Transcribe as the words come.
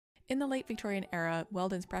In the late Victorian era,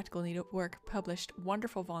 Weldon's Practical Needlework published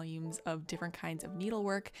wonderful volumes of different kinds of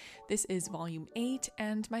needlework. This is volume 8,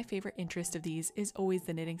 and my favorite interest of these is always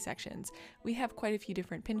the knitting sections. We have quite a few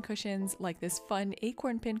different pincushions, like this fun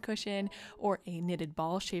acorn pincushion, or a knitted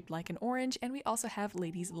ball shaped like an orange, and we also have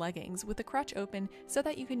ladies' leggings with the crotch open so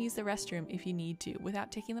that you can use the restroom if you need to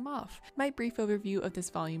without taking them off. My brief overview of this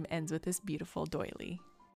volume ends with this beautiful doily.